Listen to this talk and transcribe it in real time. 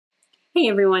Hey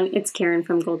everyone, it's Karen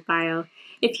from GoldBio.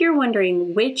 If you're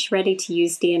wondering which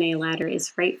ready-to-use DNA ladder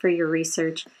is right for your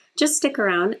research, just stick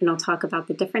around and I'll talk about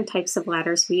the different types of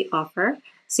ladders we offer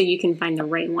so you can find the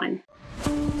right one.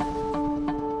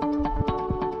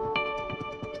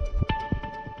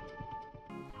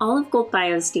 All of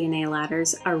GoldBio's DNA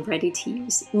ladders are ready to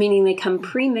use, meaning they come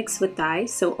pre-mixed with dye,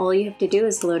 so all you have to do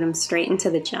is load them straight into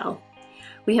the gel.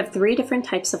 We have 3 different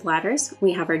types of ladders.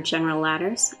 We have our general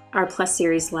ladders, our plus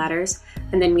series ladders,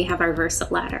 and then we have our Versa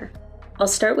ladder. I'll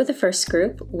start with the first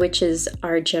group, which is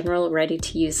our general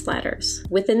ready-to-use ladders.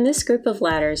 Within this group of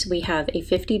ladders, we have a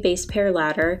 50 base pair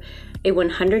ladder, a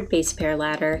 100 base pair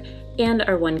ladder, and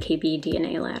our 1 kb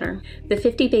DNA ladder. The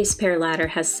 50 base pair ladder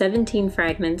has 17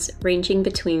 fragments ranging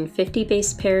between 50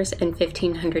 base pairs and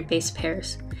 1500 base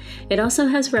pairs. It also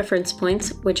has reference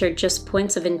points, which are just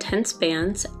points of intense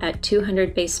bands at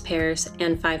 200 base pairs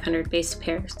and 500 base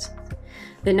pairs.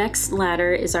 The next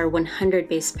ladder is our 100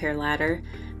 base pair ladder.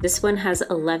 This one has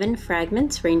 11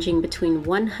 fragments ranging between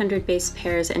 100 base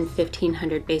pairs and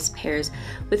 1500 base pairs,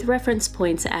 with reference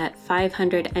points at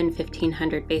 500 and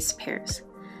 1500 base pairs.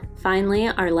 Finally,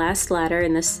 our last ladder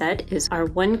in this set is our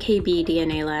 1 kb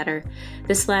DNA ladder.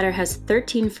 This ladder has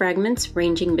 13 fragments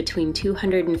ranging between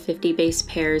 250 base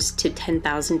pairs to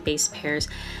 10,000 base pairs,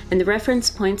 and the reference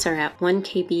points are at 1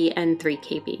 kb and 3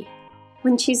 kb.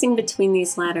 When choosing between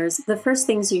these ladders, the first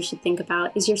things you should think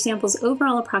about is your sample's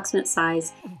overall approximate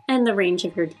size and the range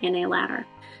of your DNA ladder.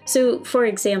 So, for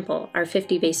example, our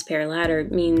 50 base pair ladder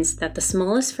means that the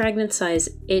smallest fragment size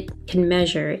it can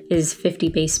measure is 50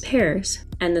 base pairs,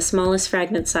 and the smallest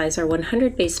fragment size our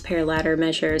 100 base pair ladder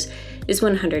measures is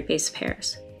 100 base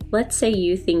pairs. Let's say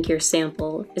you think your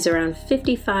sample is around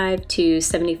 55 to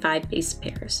 75 base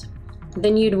pairs.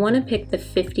 Then you'd want to pick the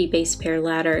 50 base pair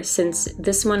ladder since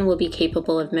this one will be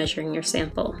capable of measuring your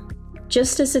sample.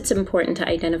 Just as it's important to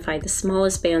identify the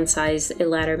smallest band size a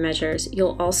ladder measures,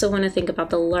 you'll also want to think about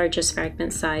the largest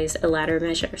fragment size a ladder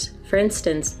measures. For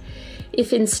instance,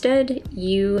 if instead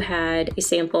you had a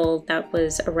sample that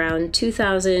was around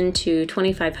 2,000 to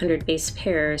 2,500 base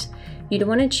pairs, you'd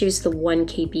want to choose the 1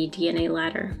 kb DNA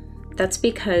ladder. That's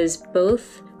because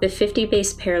both the 50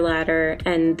 base pair ladder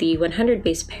and the 100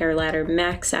 base pair ladder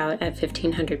max out at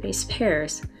 1,500 base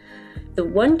pairs. The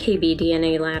 1 kb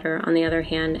DNA ladder, on the other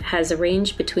hand, has a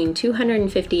range between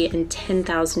 250 and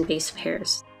 10,000 base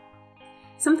pairs.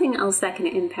 Something else that can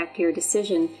impact your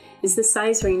decision is the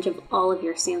size range of all of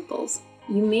your samples.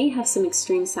 You may have some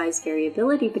extreme size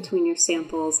variability between your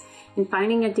samples, and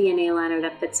finding a DNA ladder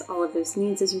that fits all of those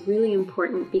needs is really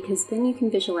important because then you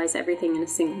can visualize everything in a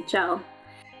single gel.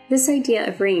 This idea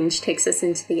of range takes us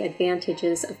into the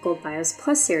advantages of GoldBio's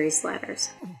Plus Series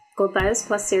ladders. GoldBio's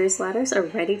Plus Series ladders are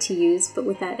ready to use, but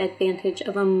with that advantage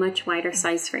of a much wider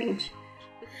size range.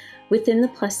 Within the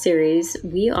Plus Series,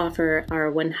 we offer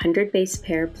our 100 base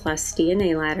pair plus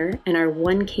DNA ladder and our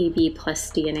 1 kb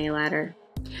plus DNA ladder.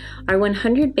 Our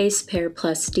 100 base pair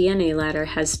plus DNA ladder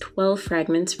has 12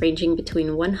 fragments ranging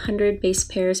between 100 base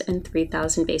pairs and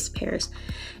 3,000 base pairs,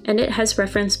 and it has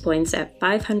reference points at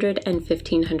 500 and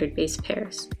 1,500 base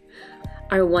pairs.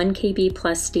 Our 1 kb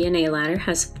plus DNA ladder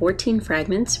has 14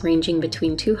 fragments ranging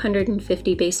between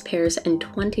 250 base pairs and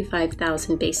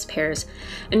 25,000 base pairs,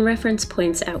 and reference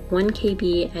points at 1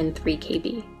 kb and 3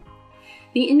 kb.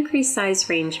 The increased size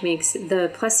range makes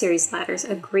the Plus Series ladders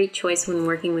a great choice when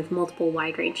working with multiple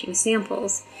wide-ranging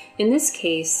samples. In this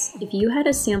case, if you had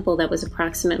a sample that was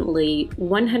approximately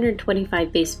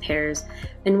 125 base pairs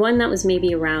and one that was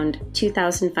maybe around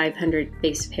 2,500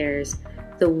 base pairs,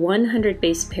 the 100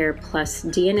 base pair plus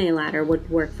DNA ladder would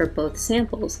work for both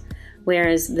samples,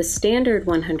 whereas the standard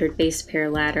 100 base pair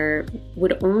ladder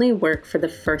would only work for the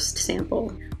first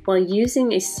sample. While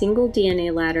using a single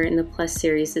DNA ladder in the Plus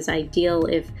Series is ideal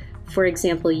if, for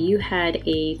example, you had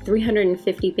a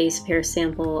 350 base pair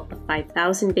sample, a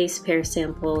 5,000 base pair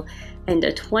sample, and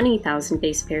a 20,000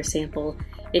 base pair sample,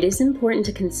 it is important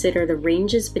to consider the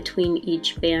ranges between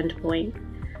each band point.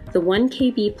 The 1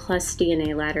 kb plus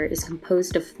DNA ladder is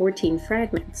composed of 14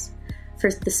 fragments. For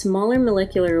the smaller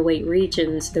molecular weight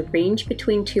regions, the range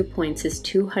between 2 points is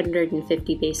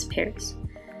 250 base pairs.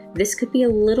 This could be a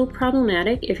little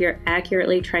problematic if you're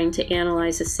accurately trying to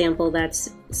analyze a sample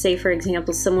that's, say for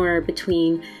example, somewhere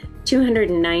between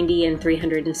 290 and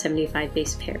 375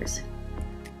 base pairs.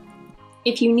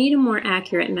 If you need a more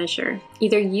accurate measure,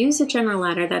 either use a general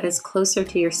ladder that is closer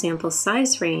to your sample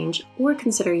size range or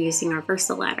consider using our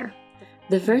Versa ladder.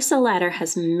 The Versa ladder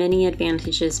has many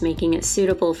advantages, making it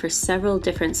suitable for several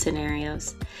different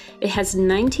scenarios. It has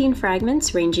 19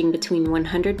 fragments ranging between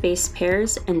 100 base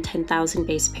pairs and 10,000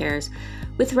 base pairs,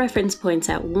 with reference points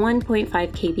at 1.5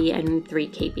 kb and 3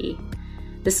 kb.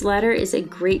 This ladder is a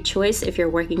great choice if you're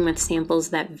working with samples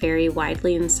that vary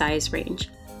widely in size range.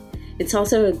 It's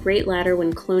also a great ladder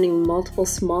when cloning multiple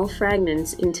small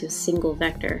fragments into a single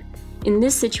vector. In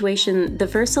this situation, the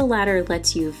VersaLadder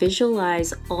lets you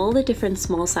visualize all the different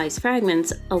small size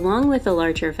fragments along with a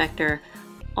larger vector,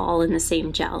 all in the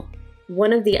same gel.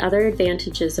 One of the other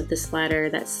advantages of this ladder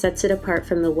that sets it apart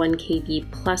from the 1 KB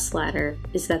Plus ladder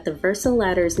is that the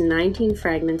VersaLadder's 19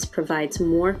 fragments provides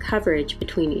more coverage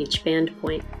between each band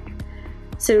point.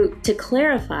 So to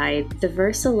clarify, the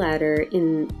VersaLadder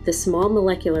in the small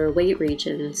molecular weight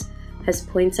regions has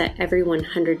points at every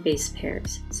 100 base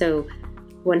pairs. So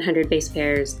 100 base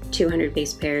pairs, 200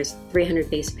 base pairs, 300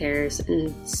 base pairs,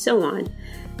 and so on.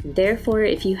 Therefore,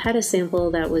 if you had a sample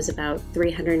that was about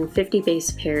 350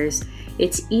 base pairs,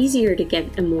 it's easier to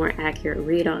get a more accurate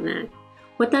read on that.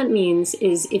 What that means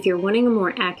is if you're wanting a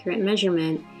more accurate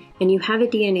measurement and you have a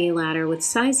DNA ladder with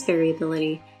size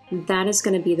variability, that is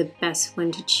going to be the best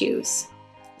one to choose.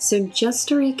 So just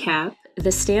to recap,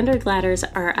 the standard ladders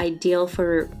are ideal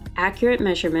for accurate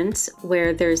measurements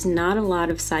where there's not a lot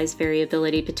of size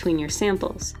variability between your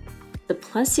samples. The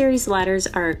Plus Series ladders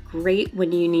are great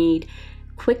when you need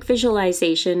quick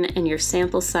visualization and your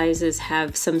sample sizes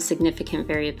have some significant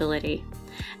variability.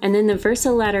 And then the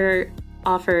VersaLadder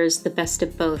offers the best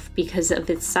of both because of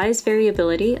its size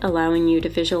variability, allowing you to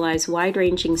visualize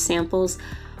wide-ranging samples,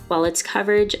 while its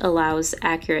coverage allows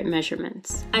accurate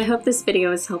measurements. I hope this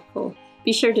video is helpful.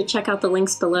 Be sure to check out the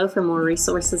links below for more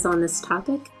resources on this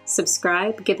topic.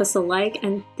 Subscribe, give us a like,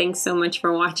 and thanks so much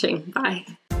for watching. Bye.